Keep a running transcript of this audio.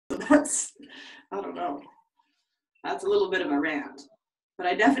that's, I don't know. That's a little bit of a rant. But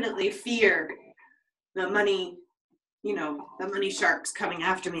I definitely fear the money, the money sharks coming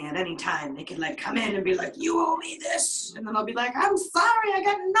after me at any time. They could like come in and be like, you owe me this. And then I'll be like, I'm sorry, I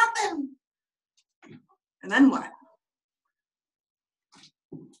got nothing. And then what?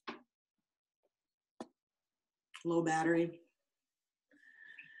 Low battery.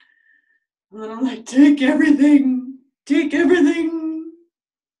 And then I'm like, take everything.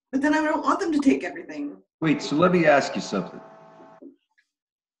 But then I don't want them to take everything. Wait, so let me ask you something.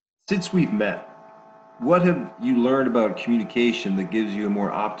 Since we've met, what have you learned about communication that gives you a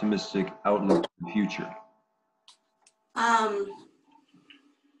more optimistic outlook for the future?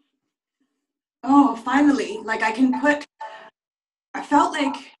 Finally, like I felt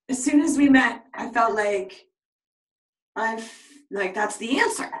like as soon as we met, I felt like that's the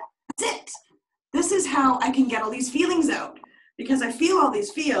answer. That's it. This is how I can get all these feelings out, because I feel all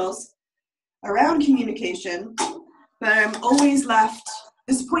these feels around communication, but I'm always left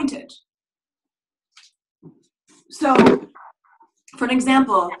disappointed. So, for an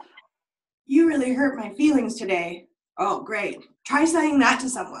example, you really hurt my feelings today. Oh, great. Try saying that to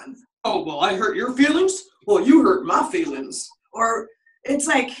someone. Oh, well, I hurt your feelings? Well, you hurt my feelings. Or it's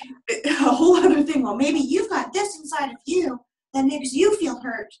like a whole other thing. Well, maybe you've got this inside of you that makes you feel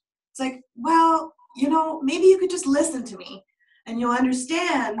hurt. It's like, well, maybe you could just listen to me and you'll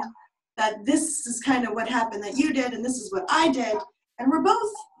understand that this is kind of what happened that you did and this is what I did. And we're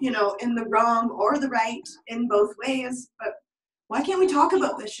both, in the wrong or the right in both ways. But why can't we talk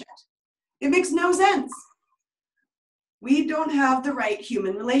about this shit? It makes no sense. We don't have the right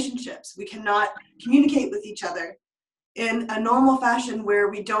human relationships. We cannot communicate with each other in a normal fashion where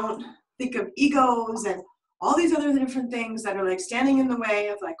we don't think of egos and all these other different things that are like standing in the way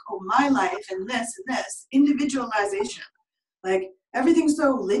of like, oh, my life and this, individualization. Like everything's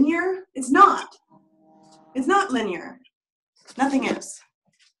so linear. It's not linear. Nothing is.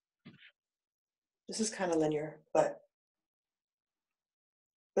 This is kind of linear, but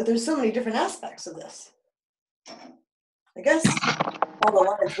there's so many different aspects of this. I guess all the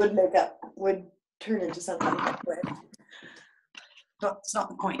lines would turn into something that way. No, it's not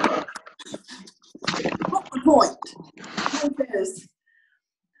the point. Not the point. The point is,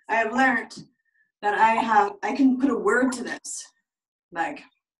 I have learned that I can put a word to this. Like,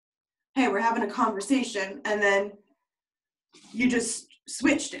 hey, we're having a conversation, and then you just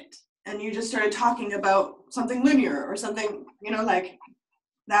switched it, and you just started talking about something linear or something, like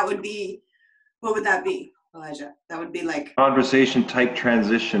that would be, what would that be, Elijah? That would be like conversation type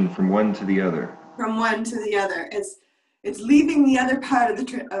transition from one to the other. From one to the other. It's leaving the other part of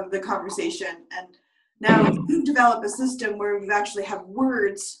the conversation, and now we've developed a system where we actually have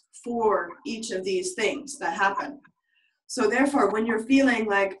words for each of these things that happen. So therefore, when you're feeling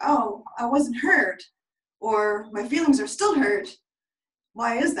like, oh, I wasn't heard, or my feelings are still hurt,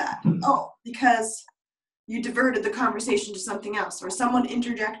 why is that? Oh, because you diverted the conversation to something else, or someone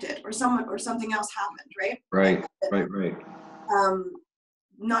interjected, or something else happened, right? Right.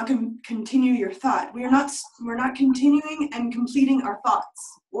 Not continue your thought. We're not continuing and completing our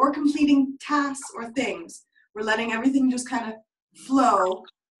thoughts, or completing tasks or things. We're letting everything just kind of flow,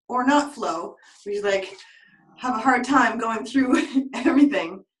 or not flow. We like have a hard time going through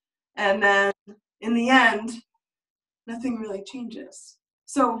everything, and then in the end, nothing really changes.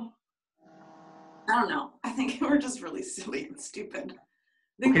 So, I don't know. I think we're just really silly and stupid.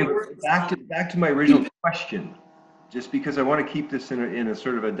 Okay, back to my original question. Just because I want to keep this in a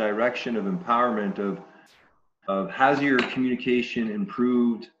sort of a direction of empowerment of has your communication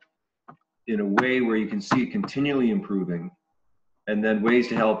improved in a way where you can see it continually improving, and then ways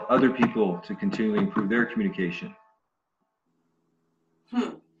to help other people to continually improve their communication.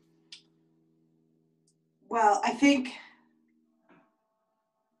 Well, I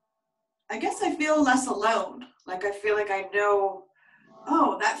guess I feel less alone. Like I feel like I know,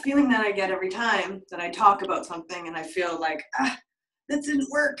 oh, that feeling that I get every time that I talk about something and I feel like, that didn't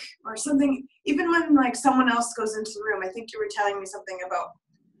work or something. Even when like someone else goes into the room, I think you were telling me something about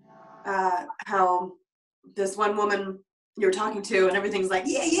how this one woman you were talking to and everything's like,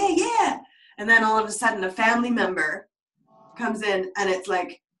 yeah. And then all of a sudden a family member comes in and it's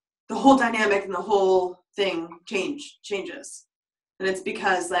like the whole dynamic and the whole thing changes. And it's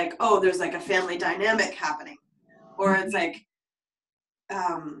because like, oh, there's like a family dynamic happening. Or it's like,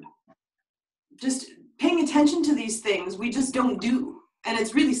 just paying attention to these things we just don't do. And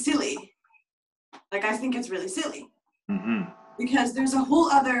it's really silly. Like, I think it's really silly. Mm-hmm. Because there's a whole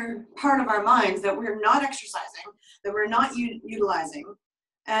other part of our minds that we're not exercising, that we're not utilizing.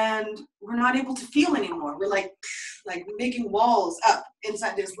 and we're not able to feel anymore. We're like making walls up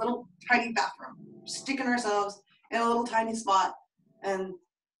inside this little tiny bathroom, sticking ourselves in a little tiny spot, and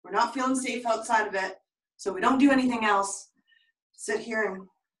we're not feeling safe outside of it. So we don't do anything else. Sit here and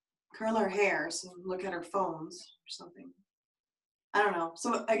curl our hairs and look at our phones or something. I don't know.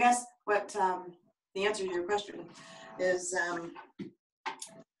 So I guess what the answer to your question is,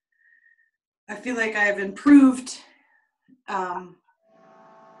 I feel like I've improved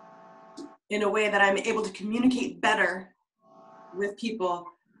in a way that I'm able to communicate better with people,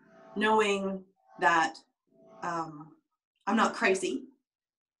 knowing that I'm not crazy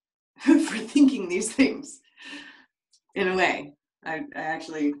for thinking these things. In a way, I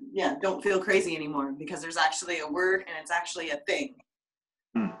actually, don't feel crazy anymore, because there's actually a word and it's actually a thing.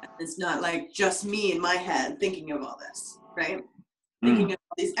 It's not like just me in my head thinking of all this, right? Thinking of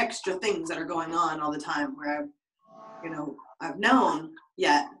all these extra things that are going on all the time, where I've known,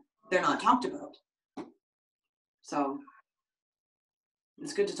 yet they're not talked about. So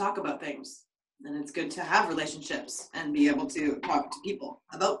it's good to talk about things, and it's good to have relationships and be able to talk to people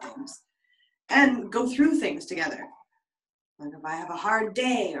about things and go through things together. Like if I have a hard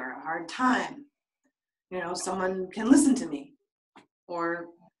day or a hard time, someone can listen to me, or,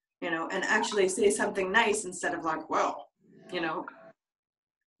 and actually say something nice instead of like, well,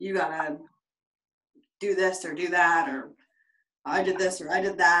 you gotta do this or do that, or I did this or I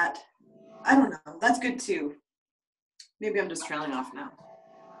did that. I don't know. That's good too. Maybe I'm just trailing off now.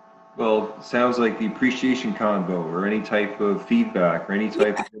 Well, sounds like the appreciation convo, or any type of feedback, or any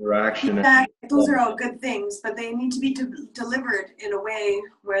type of interaction. Feedback, those are all good things, but they need to be delivered in a way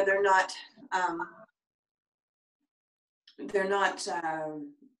where they're not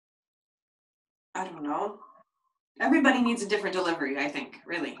I don't know. Everybody needs a different delivery, I think,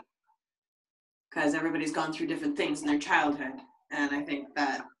 really. Because everybody's gone through different things in their childhood. And I think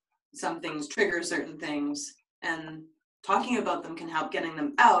that some things trigger certain things, and talking about them can help getting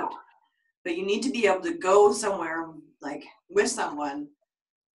them out. But you need to be able to go somewhere, like with someone,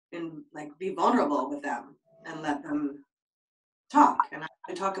 and like be vulnerable with them and let them talk. And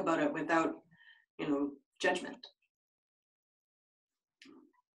I talk about it without, judgment.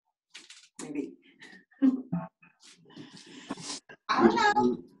 Maybe. I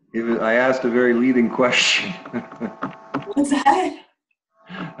don't know. I asked a very leading question. What's that?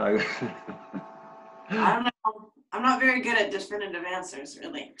 I don't know. I'm not very good at definitive answers,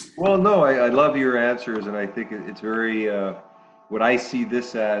 really. Well, no, I love your answers, and I think it's very, what I see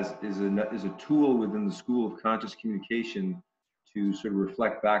this as is a tool within the School of Conscious Communication to sort of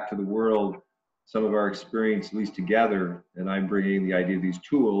reflect back to the world some of our experience, at least together, and I'm bringing the idea of these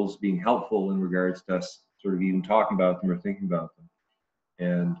tools being helpful in regards to us sort of even talking about them or thinking about them.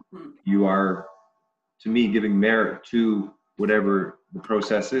 And you are, to me, giving merit to whatever the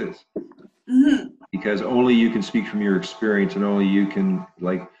process is. Mm-hmm. Because only you can speak from your experience, and only you can,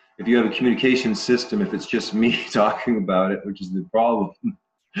 like, if you have a communication system, if it's just me talking about it, which is the problem,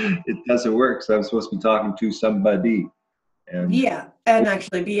 it doesn't work. So I'm supposed to be talking to somebody. And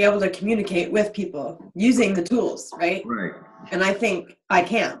actually be able to communicate with people using the tools, right? Right. And I think I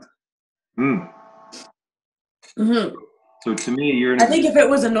can. Mm-hmm. So to me, I think if it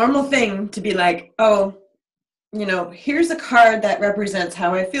was a normal thing to be like, oh, here's a card that represents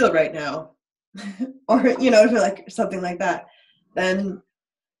how I feel right now, or, like something like that, then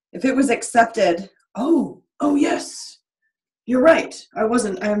if it was accepted, oh, yes, you're right. I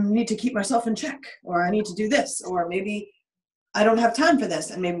need to keep myself in check, or I need to do this, or maybe I don't have time for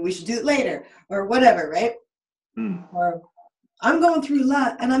this, and maybe we should do it later, or whatever, right? Or I'm going through a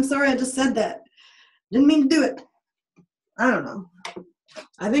lot, and I'm sorry I just said that. Didn't mean to do it. I don't know.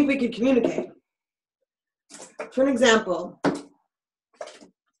 I think we could communicate. For an example,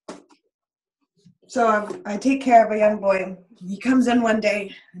 so I take care of a young boy. He comes in one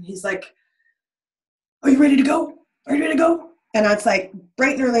day, and he's like, are you ready to go? Are you ready to go? And it's like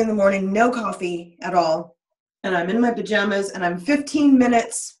bright and early in the morning, no coffee at all. And I'm in my pajamas, and I'm 15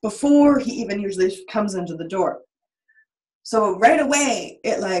 minutes before he even usually comes into the door. So right away,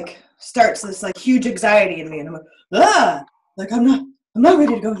 it like starts this like huge anxiety in me, and I'm like, like I'm not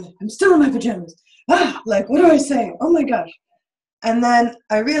ready to go yet. I'm still in my pajamas. Like, what do I say? Oh my gosh. And then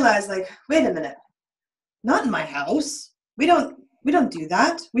I realized, like, wait a minute, not in my house. We don't do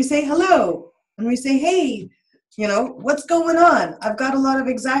that. We say hello, and we say, hey, what's going on? I've got a lot of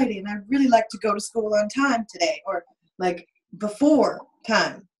anxiety, and I'd really like to go to school on time today, or like before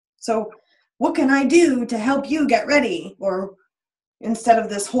time. So what can I do to help you get ready? Or instead of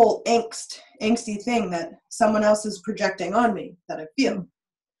this whole angsty thing that someone else is projecting on me that I feel.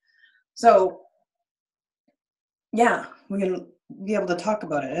 So yeah, we can be able to talk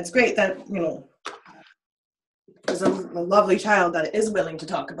about it. It's great that, there's a lovely child that is willing to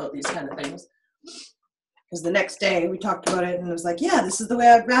talk about these kind of things. Because the next day we talked about it and it was like, yeah, this is the way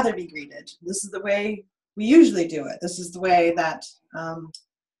I'd rather be greeted. This is the way we usually do it. This is the way that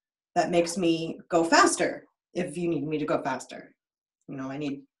that makes me go faster if you need me to go faster. I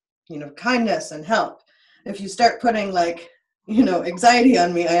need, kindness and help. If you start putting anxiety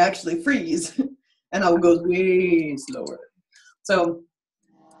on me, I actually freeze and I'll go way slower. So,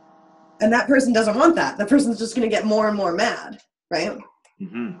 and that person doesn't want that. That person's just going to get more and more mad, right?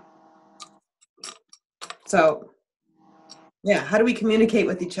 Mm-hmm. So, yeah, how do we communicate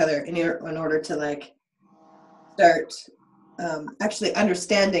with each other in order to start actually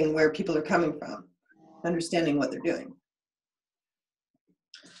understanding where people are coming from, understanding what they're doing?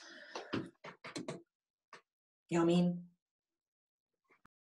 You know what I mean?